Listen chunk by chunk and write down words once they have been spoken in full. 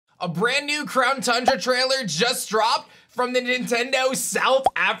A brand new Crown Tundra trailer just dropped from the Nintendo South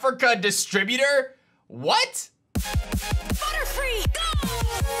Africa distributor? What? Butterfree, go!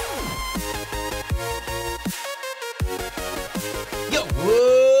 Yo,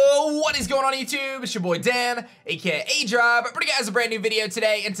 whoa, what is going on YouTube? It's your boy Dan, aka aDrive. I'm bringing you guys a brand new video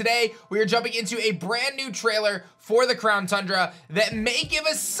today, and today we are jumping into a brand new trailer for the Crown Tundra that may give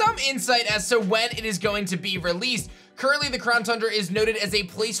us some insight as to when it is going to be released. Currently, the Crown Tundra is noted as a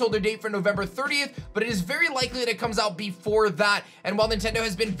placeholder date for November 30th, but it is very likely that it comes out before that. And while Nintendo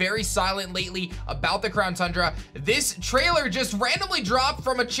has been very silent lately about the Crown Tundra, this trailer just randomly dropped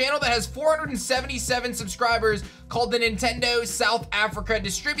from a channel that has 477 subscribers called the Nintendo South Africa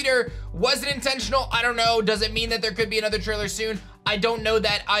distributor. Was it intentional? I don't know. Does it mean that there could be another trailer soon? I don't know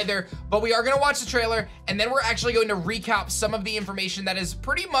that either, but we are going to watch the trailer, and then we're actually going to recap some of the information that is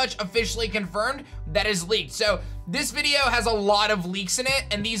pretty much officially confirmed that is leaked. So this video has a lot of leaks in it,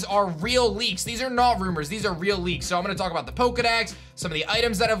 and these are real leaks. These are not rumors. These are real leaks. So I'm going to talk about the Pokedex, some of the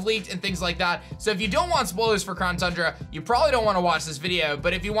items that have leaked, and things like that. So if you don't want spoilers for Crown Tundra, you probably don't want to watch this video,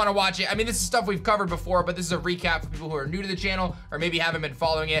 but if you want to watch it, I mean, this is stuff we've covered before, but this is a recap for people who are new to the channel or maybe haven't been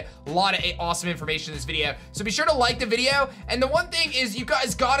following it. A lot of awesome information in this video. So be sure to like the video, and the one thing is you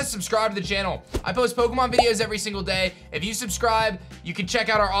guys gotta subscribe to the channel. I post Pokemon videos every single day. If you subscribe, you can check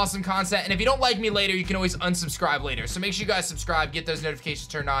out our awesome content, and if you don't like me later, you can always unsubscribe later. So make sure you guys subscribe, get those notifications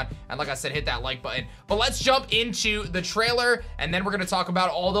turned on, and like I said, hit that like button. But let's jump into the trailer, and then we're gonna talk about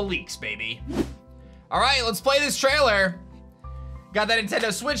all the leaks, baby. All right, let's play this trailer. Got that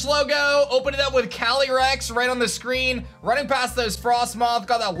Nintendo Switch logo, open it up with Calyrex right on the screen, running past those Frostmoth,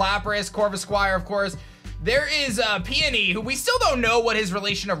 got that Lapras, Corvisquire, of course. There is Peony, who we still don't know what his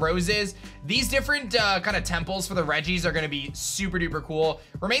relation to Rose is. These different kind of temples for the Reggies are going to be super duper cool.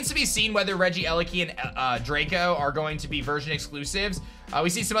 Remains to be seen whether Regieleki and Draco are going to be version exclusives.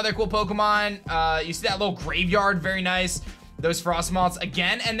 We see some other cool Pokemon. You see that little graveyard, very nice. Those Frostmoths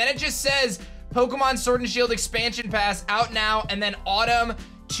again. And then it just says Pokemon Sword and Shield expansion pass out now, and then autumn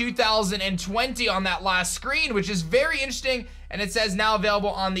 2020 on that last screen, which is very interesting. And it says now available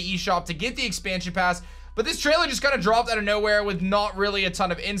on the eShop to get the expansion pass. But this trailer just kind of dropped out of nowhere with not really a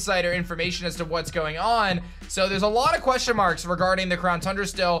ton of insight or information as to what's going on. So there's a lot of question marks regarding the Crown Tundra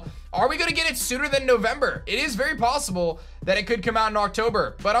still. Are we going to get it sooner than November? It is very possible that it could come out in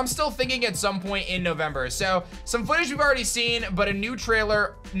October, but I'm still thinking at some point in November. So some footage we've already seen, but a new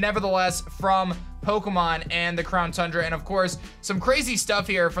trailer nevertheless from Pokemon and the Crown Tundra. And of course, some crazy stuff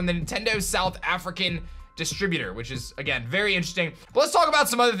here from the Nintendo South African distributor, which is again very interesting. But let's talk about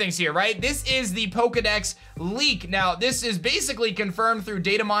some other things here, right? This is the Pokedex leak. Now this is basically confirmed through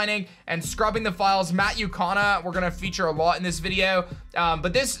data mining and scrubbing the files. Matt Yukana, we're gonna feature a lot in this video,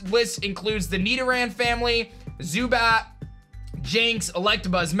 but this list includes the Nidoran family, Zubat, Jinx,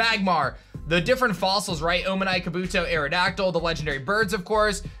 Electabuzz, Magmar, the different fossils, right? Omanite, Kabuto, Aerodactyl, the legendary birds, of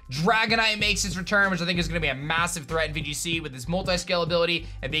course. Dragonite makes its return, which I think is going to be a massive threat in VGC with its multi-scale ability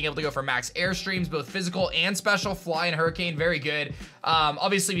and being able to go for max airstreams, both physical and special. Fly and Hurricane, very good.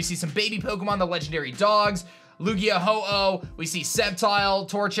 Obviously, we see some baby Pokemon, the legendary dogs. Lugia, Ho-Oh, we see Sceptile,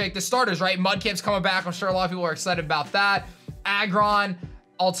 Torchic, the starters, right? Mudkip's coming back. I'm sure a lot of people are excited about that. Aggron,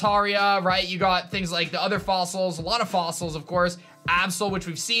 Altaria, right? You got things like the other fossils, a lot of fossils, of course. Absol, which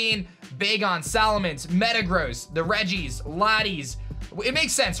we've seen, Bagon, Salamence, Metagross, the Reggies, Laddies. It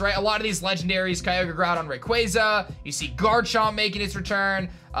makes sense, right? A lot of these legendaries, Kyogre, Groudon, Rayquaza. You see Garchomp making its return.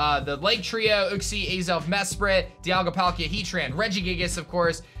 The Lake Trio, Uxie, Azelf, Mesprit, Dialga, Palkia, Heatran, Regigigas, of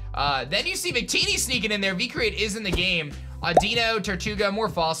course. Then you see Victini sneaking in there. V-Create is in the game. Dino, Tortuga, more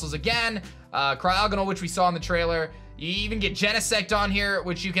fossils again. Cryogonal, which we saw in the trailer. You even get Genesect on here,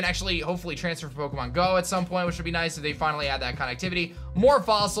 which you can actually hopefully transfer for Pokemon Go at some point, which would be nice if they finally add that connectivity. More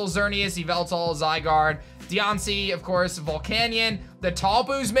fossils, Xerneas, Yveltal, Zygarde, Deontay, of course, Volcanion. The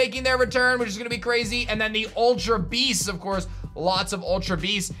Tapu's making their return, which is going to be crazy. And then the Ultra Beasts, of course, lots of Ultra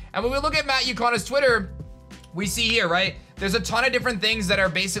Beasts. And when we look at Matt Yukana's Twitter, we see here, right? There's a ton of different things that are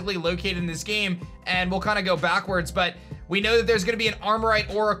basically located in this game, and we'll kind of go backwards, but we know that there's going to be an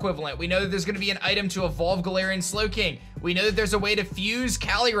Armorite or equivalent. We know that there's going to be an item to evolve Galarian Slowking. We know that there's a way to fuse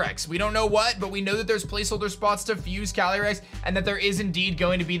Calyrex. We don't know what, but we know that there's placeholder spots to fuse Calyrex, and that there is indeed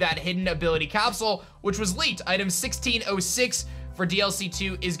going to be that hidden ability capsule, which was leaked. Item 1606 for DLC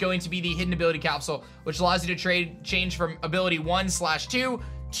 2 is going to be the hidden ability capsule, which allows you to change from ability 1/2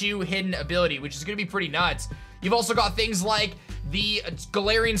 to hidden ability, which is going to be pretty nuts. You've also got things like the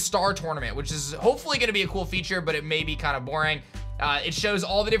Galarian Star Tournament, which is hopefully going to be a cool feature, but it may be kind of boring. It shows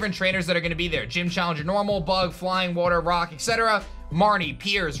all the different trainers that are going to be there. Gym Challenger Normal, Bug, Flying, Water, Rock, etc. Marnie,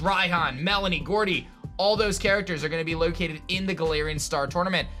 Piers, Raihan, Melanie, Gordy, all those characters are going to be located in the Galarian Star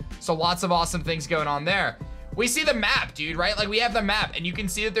Tournament. So lots of awesome things going on there. We see the map, dude, right? Like we have the map and you can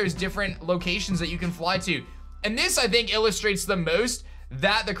see that there's different locations that you can fly to. And this, I think, illustrates the most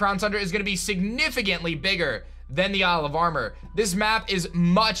that the Crown Tundra is gonna be significantly bigger than the Isle of Armor. This map is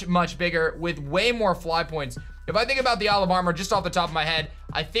much, much bigger with way more fly points. If I think about the Isle of Armor just off the top of my head,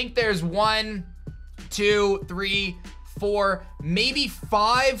 I think there's 1, 2, 3, 4, maybe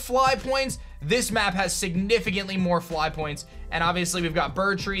 5 fly points. This map has significantly more fly points. And obviously we've got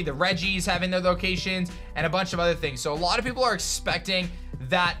Birdtree, the Reggies having their locations, and a bunch of other things. So a lot of people are expecting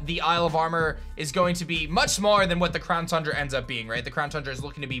that the Isle of Armor is going to be much smaller than what the Crown Tundra ends up being, right? The Crown Tundra is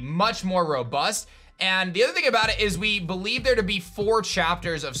looking to be much more robust. And the other thing about it is we believe there to be 4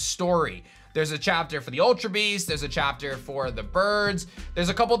 chapters of story. There's a chapter for the Ultra Beast, there's a chapter for the birds, there's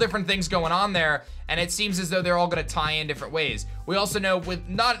a couple different things going on there, and it seems as though they're all gonna tie in different ways. We also know with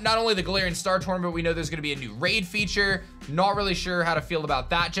not only the Galarian Star Tournament, we know there's gonna be a new raid feature. Not really sure how to feel about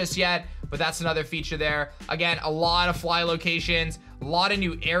that just yet, but that's another feature there. Again, a lot of fly locations, a lot of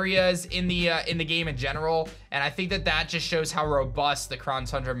new areas in the game in general, and I think that that just shows how robust the Crown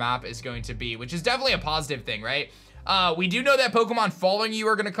Tundra map is going to be, which is definitely a positive thing, right? We do know that Pokemon following you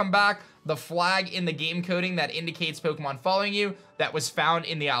are going to come back. The flag in the game coding that indicates Pokemon following you that was found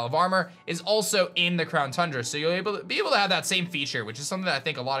in the Isle of Armor is also in the Crown Tundra. So you'll be able to have that same feature, which is something that I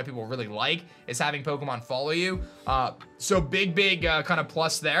think a lot of people really like, is having Pokemon follow you. So big kind of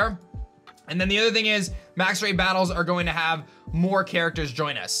plus there. And then the other thing is max raid battles are going to have more characters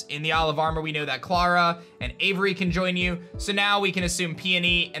join us. In the Isle of Armor, we know that Clara and Avery can join you. So now we can assume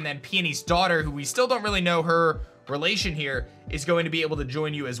Peony and then Peony's daughter, who we still don't really know her relation here, is going to be able to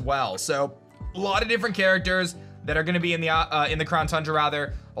join you as well. So a lot of different characters that are going to be in the Crown Tundra,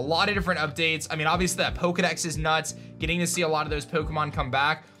 rather. A lot of different updates. I mean, obviously that Pokedex is nuts. Getting to see a lot of those Pokemon come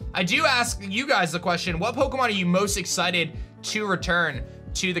back. I do ask you guys the question, what Pokemon are you most excited to return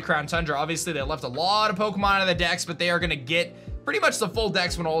to the Crown Tundra? Obviously they left a lot of Pokemon out of the decks, but they are going to get pretty much the full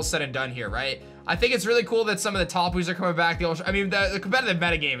decks when all is said and done here, right? I think it's really cool that some of the Tapus are coming back. The competitive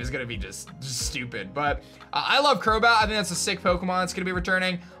metagame is going to be just stupid, but I love Crobat. I think that's a sick Pokemon that's going to be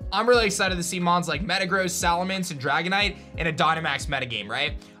returning. I'm really excited to see mons like Metagross, Salamence, and Dragonite in a Dynamax metagame,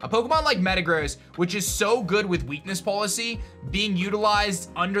 right? A Pokemon like Metagross, which is so good with weakness policy, being utilized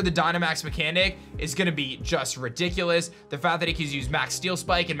under the Dynamax mechanic is going to be just ridiculous. The fact that it can use Max Steel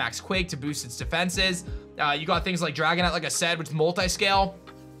Spike and Max Quake to boost its defenses. You got things like Dragonite, like I said, which is multi-scale.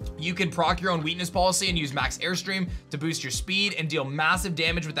 You can proc your own weakness policy and use Max Airstream to boost your speed and deal massive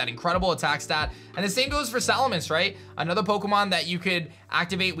damage with that incredible attack stat. And the same goes for Salamence, right? Another Pokemon that you could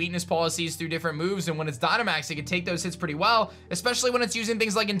activate weakness policies through different moves, and when it's Dynamax, it can take those hits pretty well, especially when it's using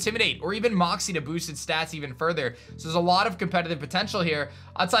things like Intimidate or even Moxie to boost its stats even further. So there's a lot of competitive potential here.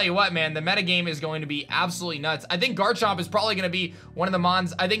 I'll tell you what, man, the metagame is going to be absolutely nuts. I think Garchomp is probably going to be one of the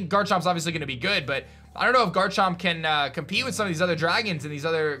mons. I think Garchomp's obviously going to be good, but I don't know if Garchomp can compete with some of these other dragons and these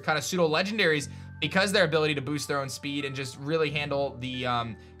other kind of pseudo legendaries, because their ability to boost their own speed and just really handle the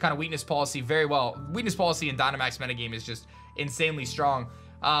kind of weakness policy very well. Weakness policy in Dynamax metagame is just insanely strong.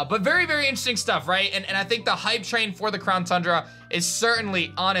 But very, very interesting stuff, right? And I think the hype train for the Crown Tundra is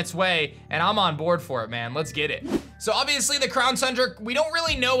certainly on its way, and I'm on board for it, man. Let's get it. So obviously the Crown Tundra, we don't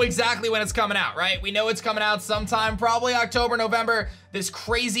really know exactly when it's coming out, right? We know it's coming out sometime, probably October, November. This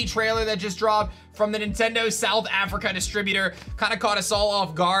crazy trailer that just dropped from the Nintendo South Africa distributor kind of caught us all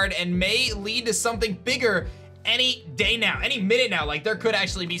off guard and may lead to something bigger any day now, any minute now. Like, there could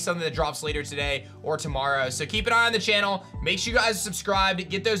actually be something that drops later today or tomorrow. So keep an eye on the channel. Make sure you guys are subscribed.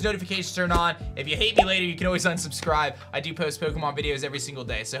 Get those notifications turned on. If you hate me later, you can always unsubscribe. I do post Pokemon videos every single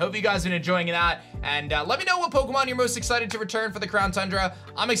day. So hope you guys have been enjoying that. And let me know what Pokemon you're most excited to return for the Crown Tundra.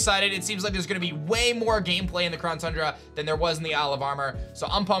 I'm excited. It seems like there's going to be way more gameplay in the Crown Tundra than there was in the Isle of Armor. So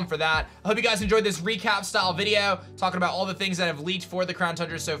I'm pumped for that. I hope you guys enjoyed this recap style video talking about all the things that have leaked for the Crown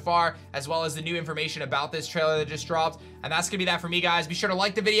Tundra so far, as well as the new information about this trailer that just dropped. And that's gonna be that for me, guys. Be sure to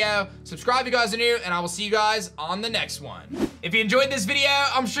like the video, subscribe if you guys are new, and I will see you guys on the next one. If you enjoyed this video,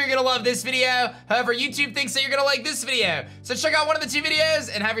 I'm sure you're gonna love this video. However, YouTube thinks that you're gonna like this video. So check out one of the two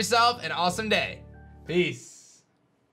videos and have yourself an awesome day. Peace.